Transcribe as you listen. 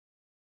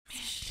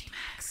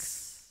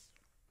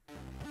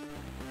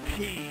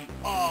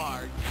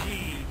T-R-T-R.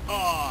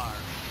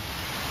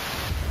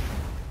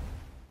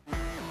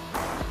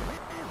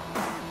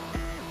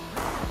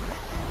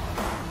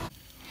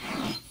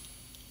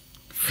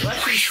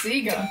 Fleshy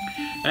Sega.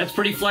 That's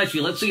pretty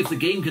flashy. Let's see if the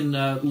game can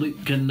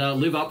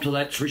live up to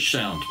that Trish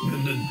sound.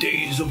 In the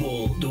days of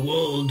old, the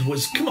world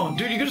was... Come on,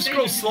 dude, you gotta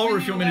scroll slower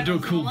if you want me to do a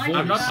cool voice.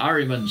 I'm not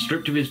Ahriman,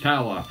 stripped of his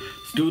power,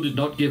 still did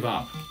not give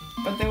up.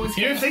 But there was...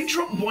 You know, if they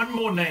drop one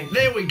more name...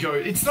 There we go.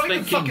 It's not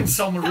even Thinking- fucking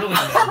Selma really.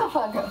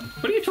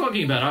 What are you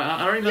talking about?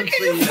 Ahriman's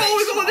You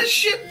following all of this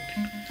shit?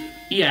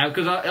 Yeah,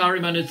 because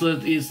Ahriman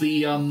is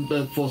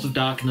the force of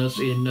darkness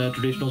in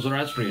traditional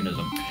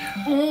Zoroastrianism.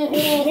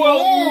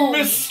 Well,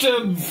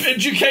 Mr.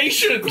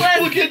 Education,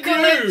 look at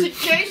you!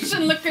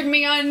 Education, look at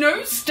me, I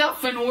know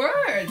stuff and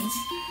words.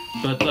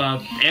 But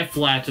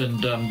F-Flat and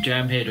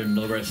Jamhead and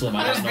the rest of them,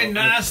 I It don't would know. be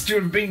nice to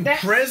have been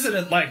That's-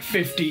 president like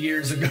 50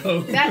 years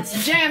ago.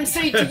 That's Jam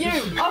C to you.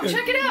 Oh,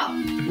 check it out.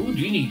 Ooh,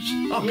 genies.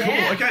 Oh, cool.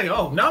 Yeah. Okay,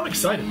 oh, now I'm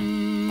excited.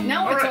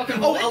 Now we're Alright.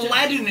 talking Oh,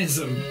 religion.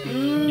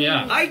 Aladinism.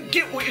 Yeah. I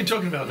get what you're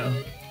talking about now.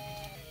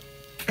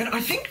 And I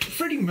think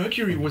Freddie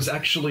Mercury was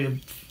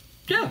actually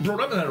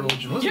brought up in that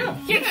religion, wasn't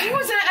he? Yeah, he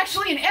was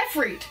actually an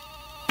Efreet.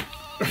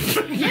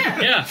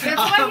 Yeah. Yeah. That's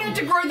why he had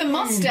to grow the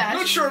mustache.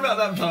 Not sure about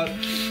that part.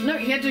 No,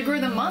 he had to grow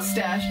the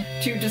mustache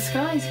to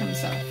disguise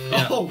himself.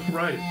 Yeah. Oh,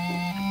 right.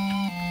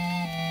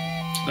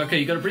 Okay,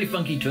 you got a pretty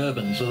funky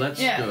turban, so that's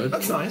good.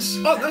 That's nice.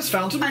 Oh, nice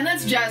fountain. And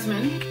that's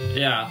Jasmine.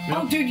 Yeah.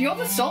 Oh, dude, you're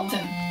the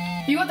Sultan.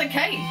 You got the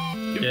cape.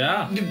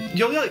 Yeah.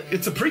 You're like,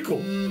 it's a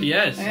prequel.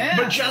 Yes. Yeah.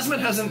 But Jasmine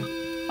hasn't...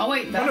 Oh,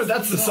 wait, Oh, no,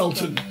 that's the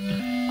Sultan.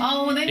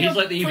 Oh, and then He's you're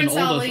like the even Prince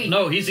older. Ali.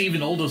 No, he's the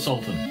even older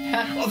Sultan.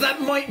 Oh, that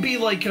might be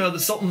like the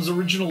Sultan's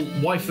original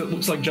wife that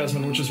looks like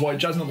Jasmine, which is why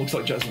Jasmine looks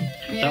like Jasmine.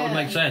 That would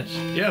make sense.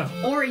 Yeah.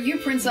 Or are you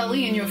Prince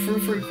Ali and you're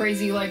frou-frou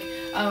crazy like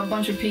a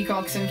bunch of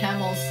peacocks and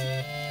camels?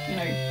 You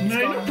know,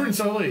 No, got not a Prince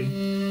Ali.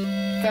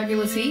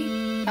 Fabulous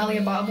he, Ali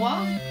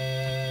Ababwa.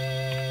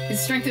 His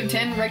strength of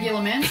 10,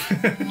 regular men.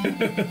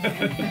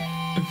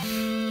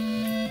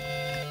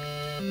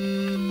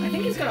 I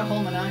think he's got a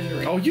whole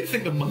menagerie. Oh, you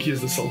think the monkey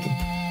is the Sultan?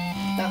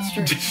 That's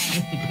true.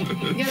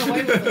 You get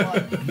away with a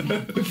lot.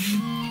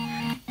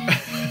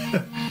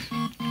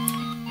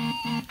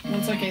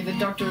 That's okay, the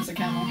doctor is a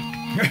camel.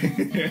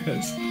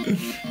 Yes.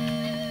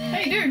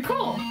 Hey dude,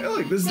 cool! Hey,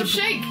 look, there's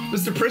shake!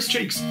 There's depressed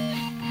cheeks.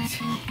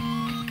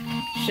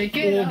 Shake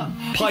it Or up.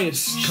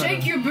 pious.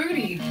 Shake your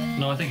booty.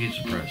 No, I think he's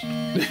suppressed.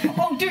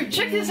 Oh, dude,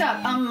 check this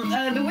out.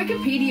 The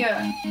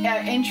Wikipedia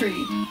entry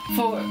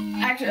for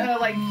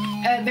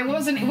there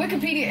was a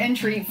Wikipedia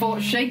entry for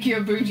 "shake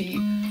your booty,"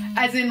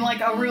 as in like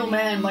a real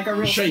man, like a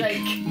real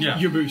shake. Yeah.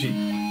 Your booty.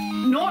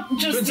 Not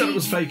just. Turns out it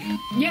was fake.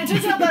 Yeah, it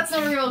turns out that's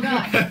not a real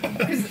guy.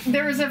 Because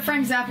there is a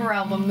Frank Zappa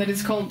album that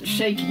is called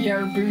 "Shake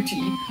Your Booty,"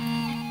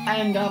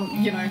 and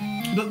you know.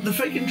 The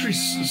fake entry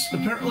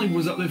apparently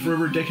was up there for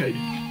over a decade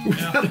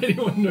without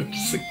anyone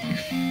noticing.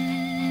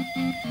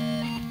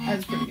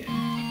 That's pretty good.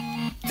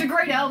 It's a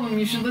great album.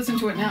 You should listen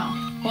to it now.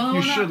 Well,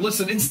 You should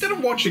listen. Instead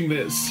of watching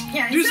this,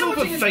 Yeah, do instead of yourself a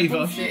watching this favor.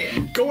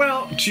 bullshit. Go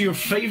out to your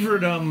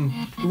favorite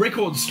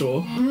record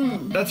store.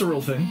 That's a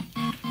real thing.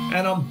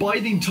 And buy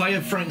the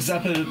entire Frank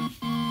Zappa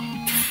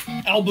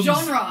album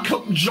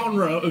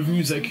genre of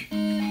music.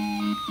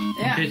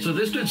 Yeah. Okay, so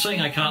this dude's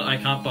saying I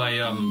can't buy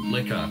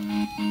liquor.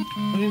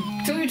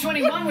 Till you're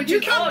 21, which You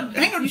is can't. odd.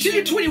 Hang on, till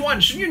you're 21,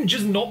 shouldn't you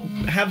just not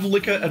have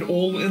liquor at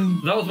all in...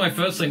 That was my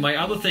first thing. My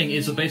other thing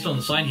is that based on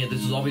the sign here,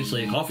 this is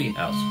obviously a coffee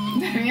house.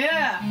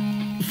 Yeah.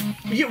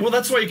 Yeah, well,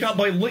 that's why you can't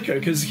buy liquor,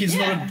 because he's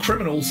Yeah. not a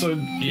criminal, so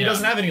he Yeah.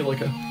 doesn't have any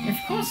liquor. Of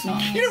course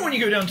not. You know when you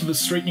go down to the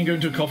street and you go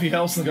into a coffee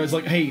house and the guy's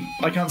like, hey,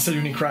 I can't sell you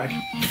any crack.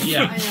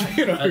 Yeah,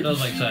 You know, that does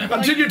make sense.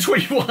 until you're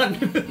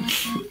 21.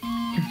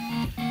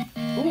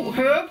 Ooh,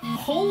 herb,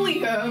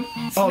 holy herb,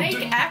 Oh,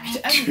 snake act,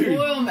 and dude.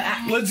 worm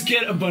act. Let's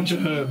get a bunch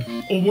of herb.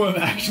 Or worm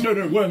act. No,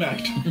 worm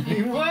act.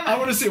 Worm I act.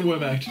 want to see a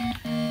worm act.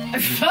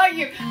 Fuck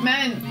you,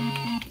 man.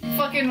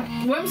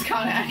 Fucking worms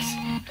can't act.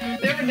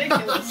 They're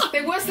ridiculous.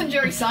 They're worse than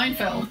Jerry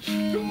Seinfeld.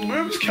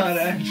 Worms can't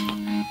act.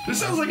 This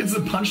sounds like it's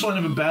the punchline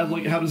of a bad,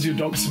 like, how does your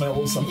dog smell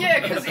or something. Yeah,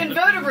 because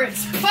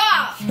invertebrates.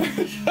 Pah!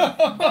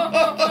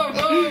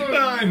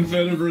 Ah,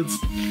 invertebrates.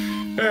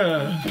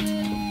 Yeah.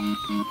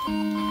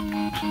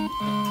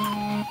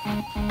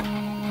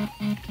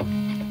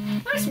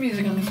 Nice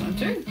music on this one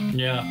too.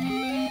 Yeah.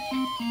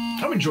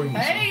 I'm enjoying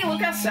this. Hey,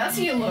 look how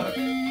sassy you look.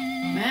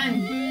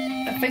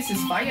 Man, that face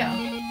is fire.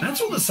 That's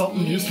what the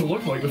Sultan used to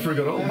look like before he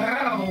got old.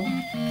 Wow.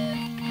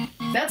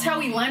 That's how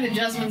he landed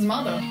Jasmine's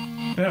mother,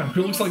 Yeah,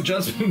 who looks like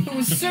Jasmine. who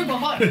was super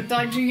hot but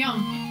died too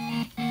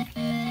young.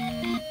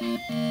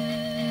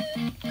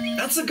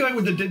 That's the guy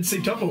with the Dead Sea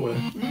Tupperware.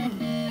 I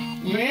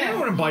don't Yeah.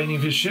 want to buy any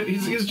of his shit.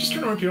 He's just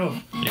trying to rip you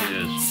off. It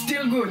is.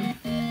 Still good.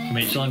 I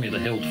mean, he's selling me the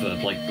hilt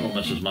for like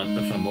almost as much,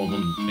 for more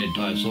than the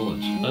entire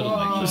swords. That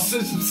doesn't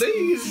make sense.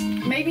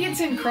 See, Maybe it's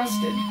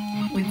encrusted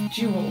with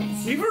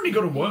jewels. you've already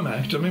got a worm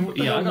act. I mean, what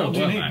the Yeah, I hell got a do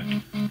you worm need? act.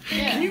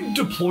 Yeah. Can you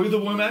deploy the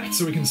worm act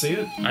so we can see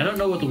it? I don't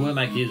know what the worm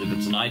act is, if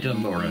it's an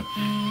item or a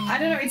I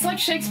don't know. It's like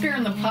Shakespeare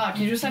in the Park.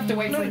 You just have to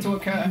wait for it to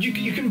occur.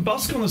 You can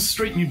busk on the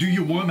street and you do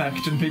your worm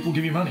act and people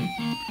give you money.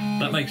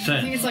 That makes sense.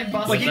 I think it's like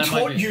Like busking. he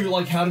taught you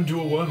like how to do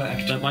a worm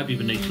act. That might be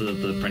beneath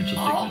the prince's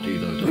dignity,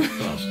 though, to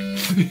ask.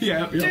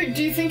 Yeah. Dude,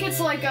 do you think it's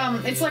like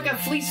a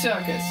flea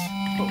circus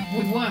but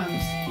with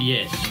worms?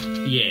 Yes.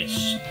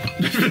 Yes.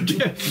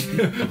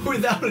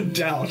 Without a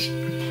doubt.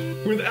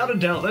 Without a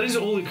doubt. That is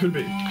all it could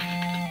be.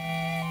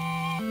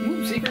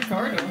 Ooh, secret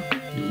corridor.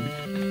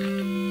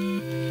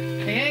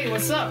 Hey,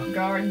 what's up,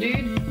 guard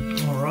dude?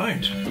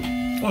 Alright.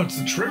 Oh, it's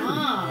the treasury.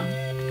 Ah,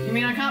 you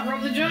mean I can't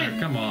rob the joint?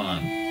 Come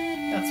on.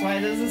 That's why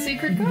there's a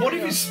secret corridor. What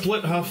if you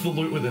split half the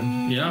loot with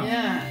him? Yeah.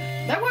 Yeah,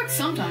 that works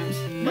sometimes.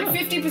 Like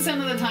 50%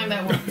 of the time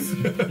that works.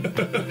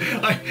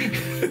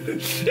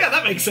 Yeah,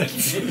 that makes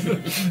sense.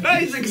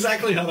 That is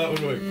exactly how that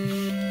would work.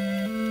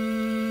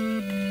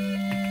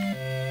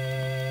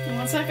 And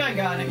what's that guy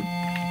guarding?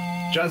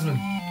 Jasmine,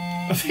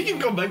 I think you've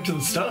gone back to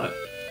the start.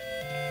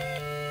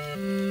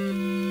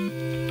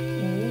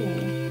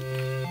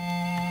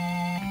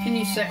 Can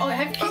you say? Oh,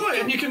 have Oh,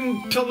 and you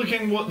can tell the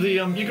king what the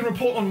you can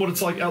report on what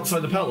it's like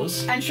outside the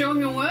palace. and show him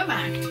your worm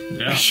act.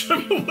 Yeah. Show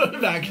me a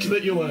worm act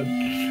that you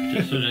learn.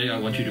 Just today, I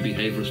want you to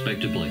behave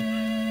respectably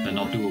and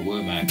not do a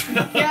worm act.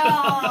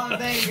 Yeah,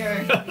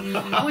 there you go.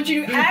 I want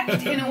you to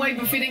act in a way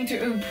befitting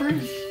to a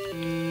prince.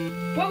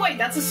 Wait,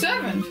 that's a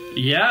servant.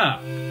 Yeah.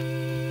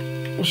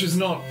 Well, she's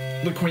not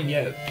the queen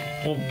yet,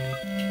 or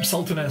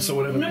sultaness or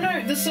whatever.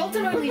 No, the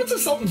Sultan only. What's a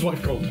sultan's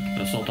wife called?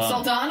 The Sultan.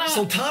 Sultana.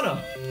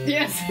 Sultana.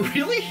 Yes.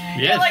 Really?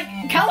 Yes. They're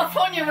like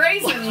California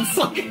raisins, It's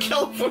like a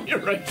California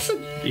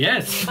raisin.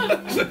 Yes.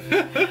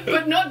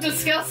 but not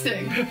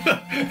disgusting.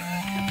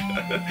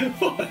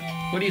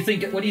 What do you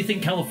think? What do you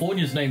think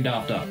California's named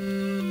after?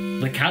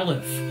 The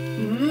Caliph.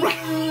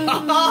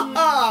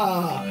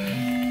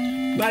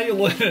 Now you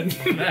learn.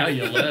 Now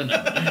you learn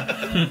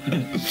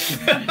it.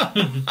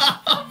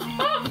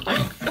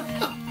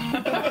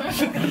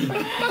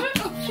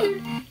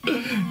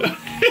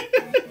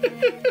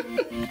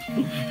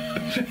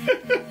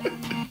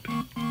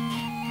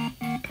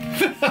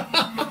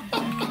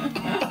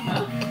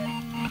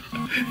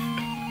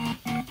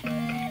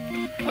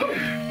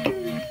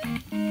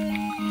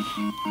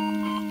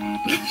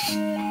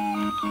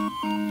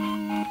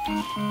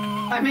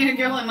 I made a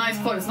girl in nice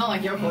clothes, not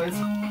like your clothes.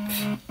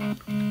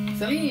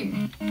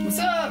 Salim, what's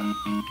up?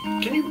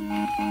 Can you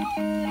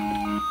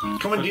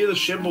commandeer the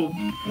ship or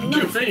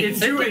It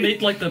said they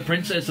meet like the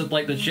princess at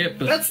like the ship.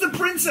 But... That's the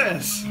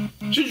princess.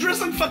 She's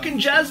dressed like fucking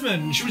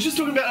Jasmine. She was just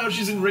talking about how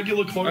she's in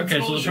regular clothes. Okay,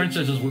 and all so the shit.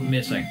 princess is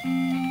missing.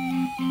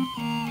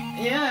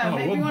 Yeah, Oh,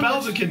 maybe well, one of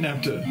Bowser those-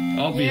 kidnapped her.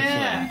 Obviously.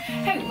 Yeah.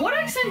 Hey, what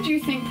accent do you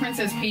think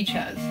Princess Peach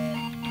has?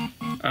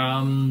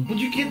 Well,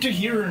 you get to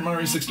hear her in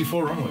Mario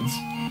 64 onwards.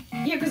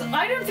 Yeah, because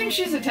I don't think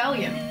she's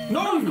Italian.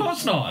 No, of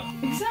course not.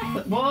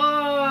 Exactly.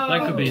 Whoa.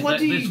 That could be.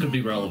 bloody- This could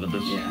be relevant.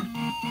 This. Yeah.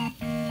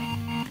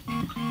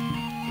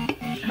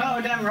 Oh,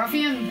 damn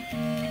ruffian.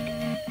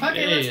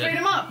 Okay, let's Yeah. beat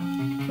him up.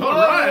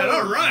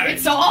 Alright.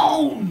 It's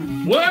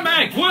on! Worm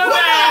act! Worm Worm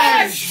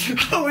act!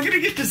 act! Oh, we're gonna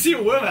get to see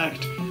a worm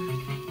act.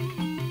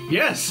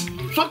 Yes.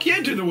 Fuck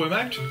yeah, do the worm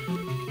act.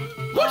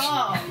 What?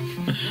 Oh,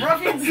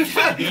 ruffians.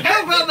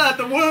 How about that?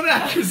 The worm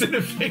act was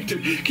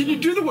ineffective. Can you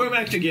do the worm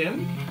act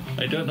again?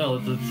 I don't know.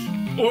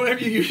 It's Or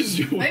have you used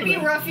your worm Maybe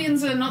act?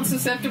 ruffians are not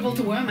susceptible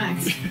to worm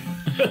acts.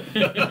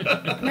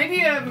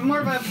 Maybe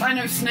more of a,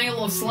 snail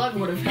or slug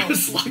would have The helped.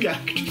 slug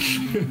act.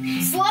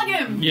 Slug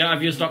him! yeah,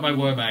 I've used up my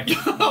worm act.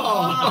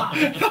 I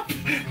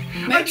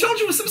told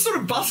you it was some sort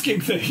of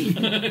busking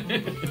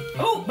thing.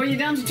 Oh, but you're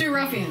down to 2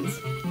 ruffians.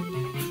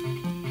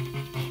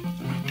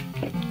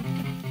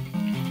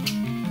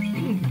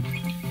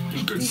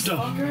 Good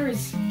stuff.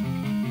 Fuckers.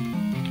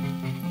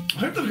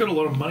 I hope they've got a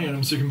lot of money on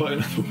them so you can buy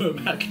another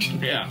worm act.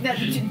 Yeah.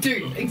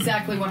 Dude,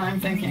 exactly what I'm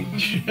thinking.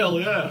 Hell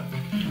yeah.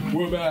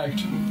 Worm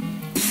act.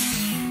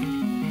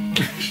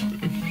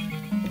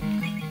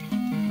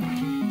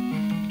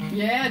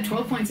 Yeah,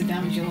 12 points of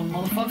damage, you little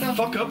motherfucker.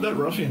 Fuck up that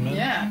ruffian, man.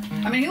 Yeah.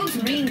 I mean, he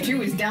looks mean too.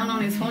 He's down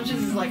on his haunches.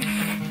 He's like,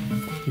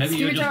 Maybe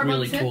you're just Scimitar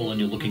really above his tall and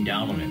you're looking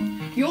down on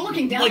him. you're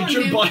looking down Like on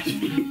Joe him.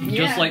 Biden.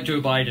 Yeah. Just like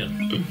Joe Biden.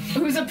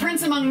 Who's a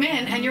prince among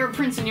men, and you're a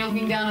prince and you're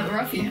looking down at the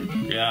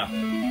ruffian. Yeah.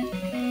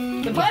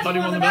 The thought party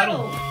he won the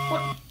battle.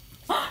 What?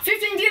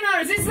 15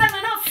 dinars, is that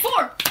enough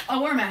for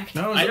a worm act?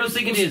 No, I don't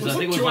think it is. I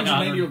think it was like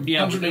 280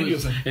 yeah, 180 or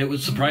something. it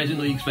was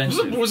surprisingly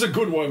expensive. It was a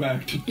good worm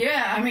act.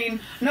 Yeah, I mean,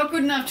 not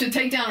good enough to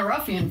take down a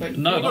ruffian, but...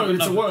 No, No,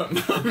 it's a no. worm.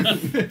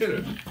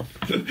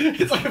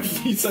 It's like a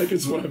flea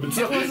circus worm. It's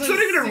not, was it's a not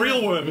even a single-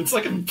 real worm. It's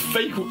like a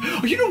fake worm.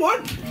 Oh, you know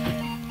what?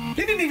 He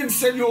didn't even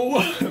sell your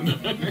worm.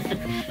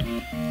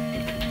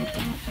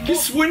 He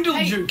swindled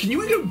hey. you. Can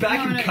you go back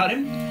No, and no. cut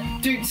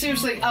him? Dude,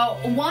 seriously,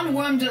 one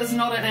worm does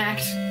not an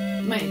act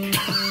make.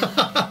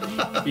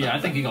 Yeah, I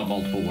think he got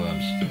multiple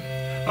worms.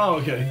 Oh,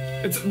 okay.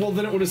 Well,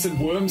 then it would have said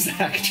Worms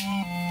Act.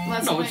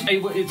 That's No, fine.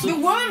 it's The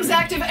Worms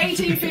Act of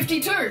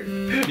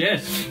 1852.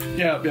 yes.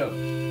 Yeah.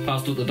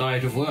 Passed with the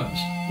diet of worms.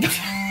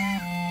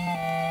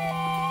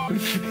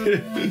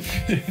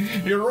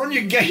 You're on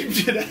your game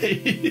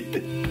today.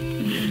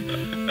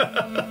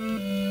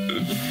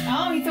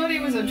 Oh, he thought he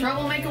was a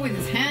troublemaker with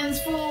his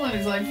hands full, and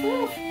he's like,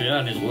 whew. Yeah,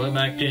 and his worm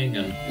acting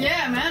and...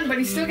 Yeah, man, but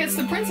he still gets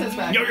the princess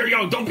back.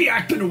 Yo, don't be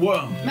acting a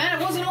worm. Man,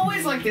 it wasn't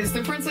always like this.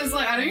 The princess,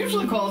 like, I don't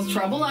usually cause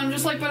trouble. I'm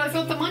just like, but I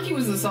thought the monkey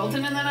was the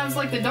sultan, and then I was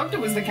like, the doctor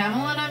was the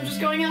camel, and I'm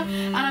just going out,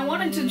 and I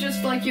wanted to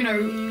just, like, you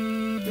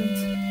know,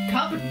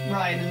 carpet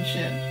ride and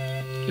shit.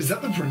 Is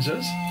that the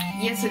princess?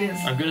 Yes, it is.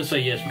 I'm gonna say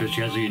yes because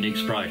she has a unique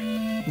sprite.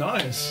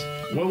 Nice.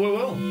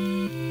 Well.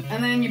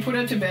 And then you put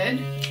her to bed.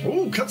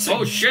 Oh, cutscene.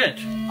 Oh shit!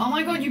 Oh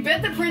my god, you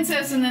bed the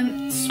princess, and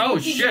then Oh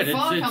spooky shit!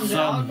 Jafar comes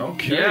out.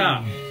 Okay.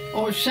 Yeah,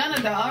 Or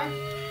Shanadar.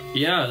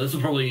 yeah. This is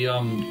probably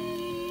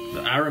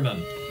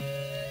Ahriman.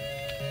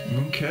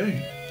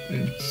 Okay.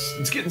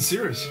 It's getting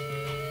serious.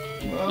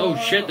 Oh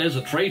shit! There's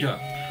a traitor.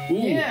 Ooh,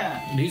 Yeah.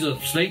 he's a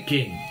snake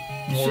king.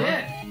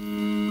 Shit.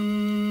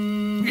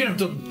 We're gonna have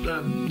to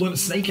learn a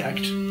snake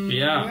act.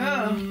 Yeah.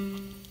 Yeah.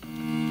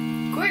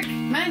 Quick,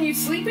 man, you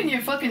sleep in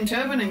your fucking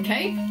turban and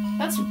cape?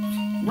 That's rough.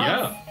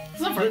 Yeah.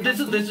 It's not very This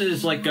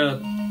is like a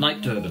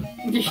night turban.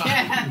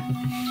 Yeah.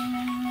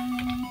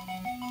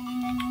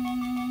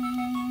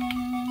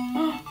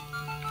 Oh,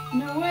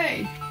 no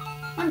way.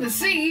 Under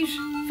siege?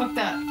 Fuck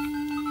that.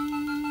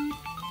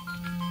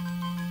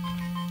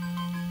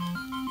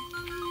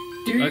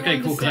 Do you Okay,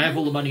 cool. Can I have understand?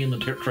 all the money in the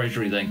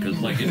treasury then? Because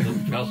like if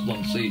the castle's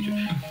on siege,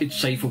 it's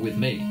safer with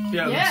me.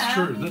 Yeah,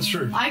 Yeah. That's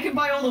true. I could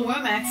buy all the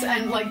Wormax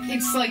and like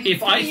it's like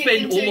If I putting it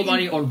spend all into- the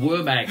money on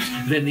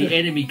Wormax, then the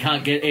enemy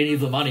can't get any of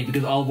the money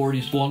because I've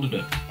already squandered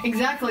it.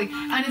 Exactly.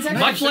 And it's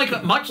actually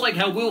Much like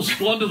how we'll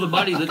squander the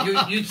money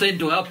that you send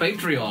to our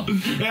Patreon.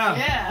 Yeah.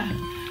 Yeah.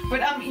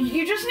 But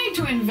you just need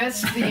to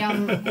invest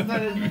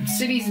the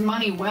city's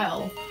money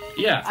well.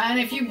 Yeah. And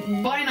if you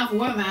buy enough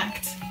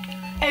Wormax,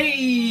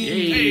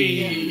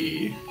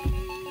 Hey.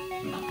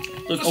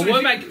 Look, a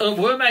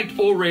Wormact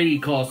already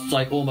costs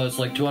like almost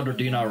like 200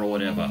 dinar or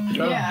whatever.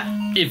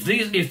 yeah. If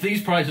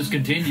these prices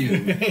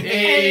continue,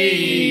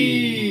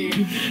 Hey.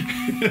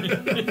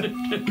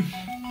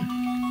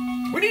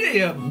 We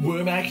need a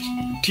worm act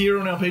tier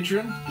on our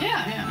Patreon.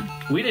 Yeah.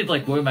 we need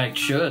like Wormact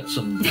shirts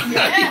and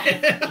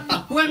Yeah.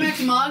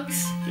 Wormax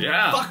mugs.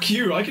 yeah, Fuck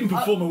you! I can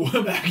perform a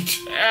worm act.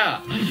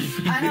 yeah.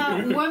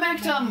 And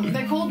Wormax,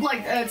 they're called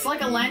like it's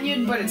like a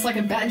lanyard, but it's like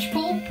a badge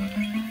pull.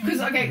 Because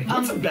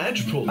What's a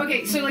badge pull?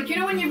 okay, so like you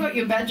know when you've got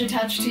your badge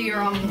attached to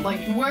your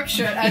like work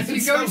shirt as you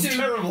It go sounds to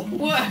terrible.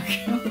 work.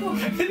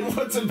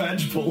 What's a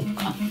badge pull?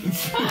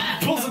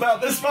 Pulls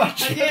about this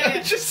much. Yeah.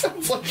 It just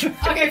sounds like.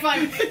 Okay,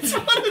 fine. It's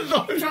one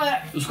of those. Try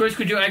that. Grace,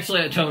 could you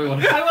actually tell me what?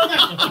 I will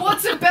know.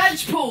 What's a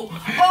badge pull?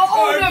 Oh,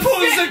 Oh, it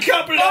pulls a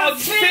couple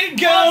of fit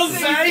girls,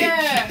 eh?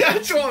 Yeah.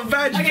 That's what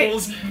badge Okay.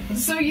 pulls.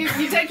 So you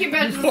take your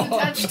badge that's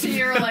attached to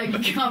your like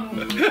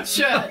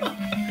shirt,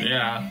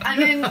 Yeah.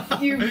 and then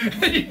you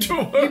You do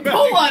a worm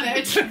pull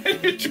act. on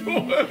it, You do a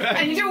worm act.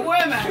 and you do a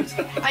worm act,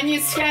 and you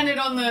scan it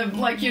on the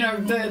like you know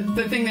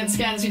the thing that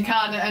scans your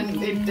card,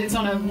 and it's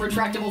on a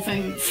retractable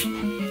thing.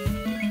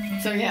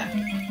 So yeah,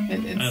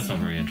 it's That's not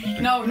very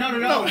interesting. no.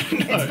 No.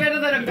 It's better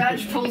that a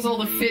badge pulls all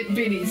the fit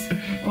biddies,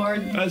 or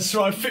That's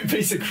right, fit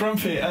piece of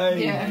crumpet, eh?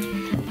 yeah.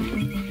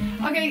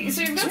 Okay, so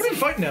you've got So what are we some,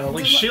 fighting now?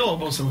 Like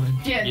Shelob or something?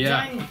 yeah, Yeah.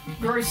 giant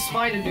gross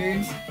spider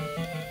dudes.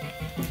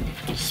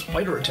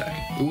 Spider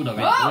attack. Ooh, no,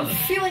 Oh,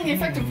 feeling the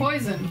effect of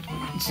poison.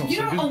 It's not You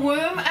so know, good. a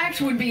worm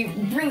act would be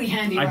really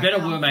handy. I right bet a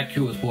now. Wormact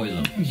cures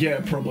poison. Yeah,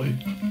 probably.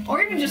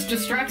 Or even just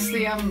distracts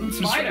the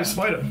Just like spider. a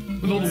spider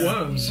with all the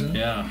worms. Yeah.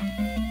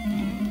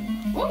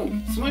 Yeah. Ooh,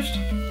 smushed.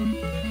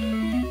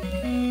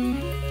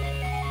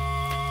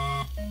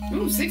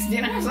 Ooh, 6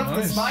 dinars off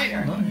the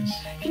spider. Nice.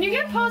 Can you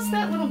get past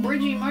that little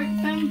bridgey moat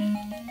thing?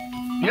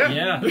 Yeah.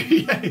 Yeah.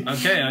 Yeah.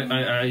 Okay,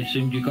 I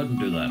assumed you couldn't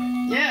do that.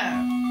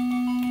 Yeah.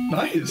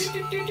 Nice.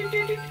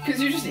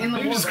 Because you're just in the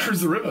You water. just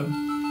cruise the river.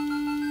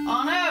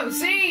 Oh no,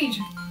 siege!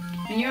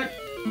 And you're...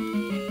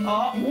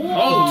 Oh, whoa!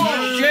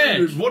 Oh, shit!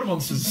 Dude, water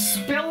monsters.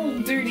 Spell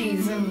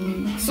duties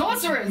and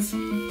sorcerers!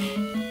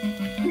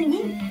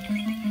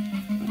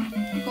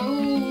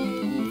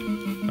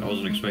 Oh, I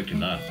wasn't expecting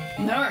that.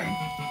 no.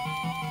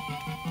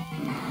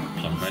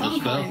 Some kind of Some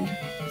spell. kind.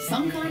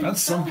 Some kind of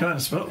That's some spell. kind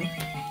of spell.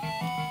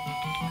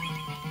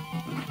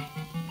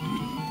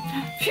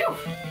 Phew!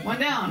 One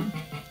down.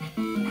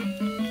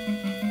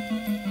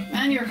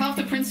 Man, you're half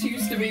the prince you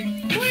used to be.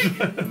 Quick!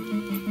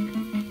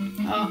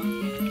 Oh,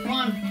 come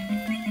on.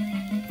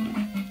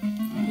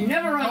 You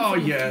never run. Oh,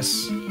 from-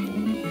 yes.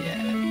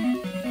 Yeah.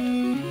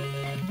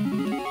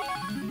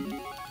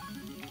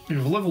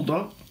 You've leveled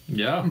up.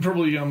 Yeah. And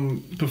probably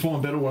perform a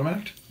better worm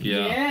act.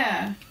 Yeah.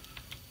 Yeah.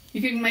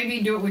 You could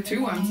maybe do it with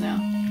 2 worms now.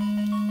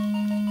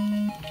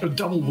 A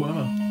double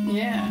wormer.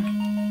 Yeah.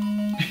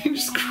 You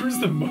just cruise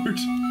the moat.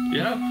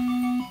 Yeah.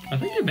 I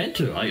think you're meant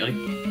to.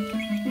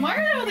 Why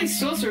are there all these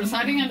sorcerers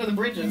hiding under the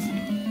bridges?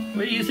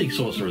 Where do you think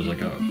sorcerers are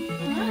going?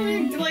 I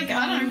mean, like,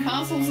 I don't know,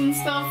 castles and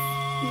stuff.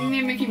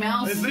 Near Mickey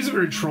Mouse. These are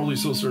very trolly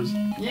sorcerers.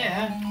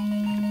 Yeah.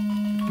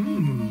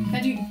 Now,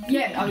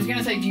 I was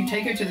gonna say, do you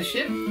take her to the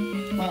ship?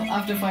 Well,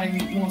 after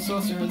fighting more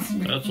sorcerers.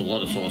 That's a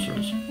lot of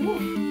sorcerers.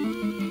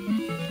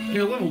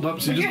 You're leveled up,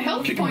 so But you're your just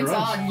health kicking points their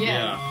ass.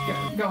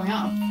 are, going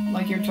up.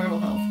 Like your total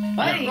health.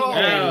 Hey!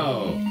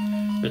 Oh,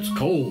 it's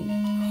cold.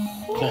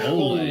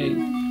 Cold.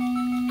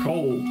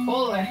 Coal.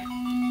 Holy.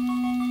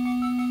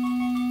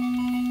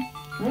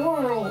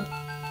 Rural.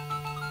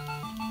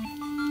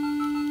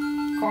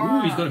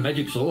 Ooh, he's got a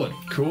magic sword.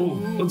 Cool.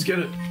 Let's get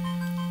it.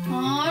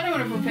 Oh, I don't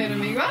want to prepare to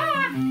me.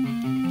 Ah!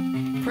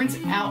 Prince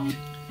out.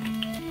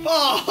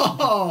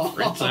 Oh!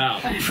 Prince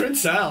out.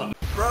 Prince out.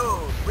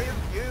 Bro,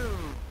 review.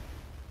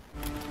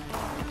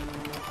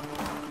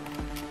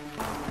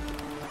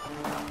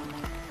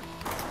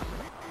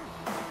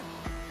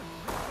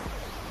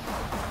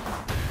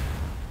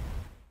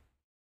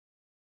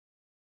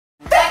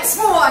 Thanks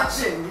for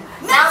watching!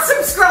 Now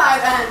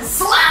subscribe and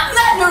slam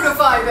that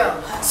notify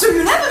bell so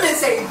you never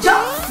miss a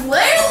jump,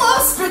 flail, or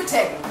spit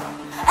take.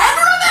 And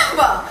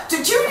remember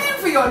to tune in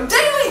for your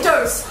daily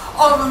dose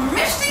of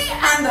Mishti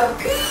and the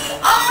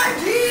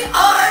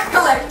PIGI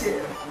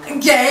Collective.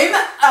 Game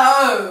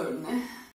on!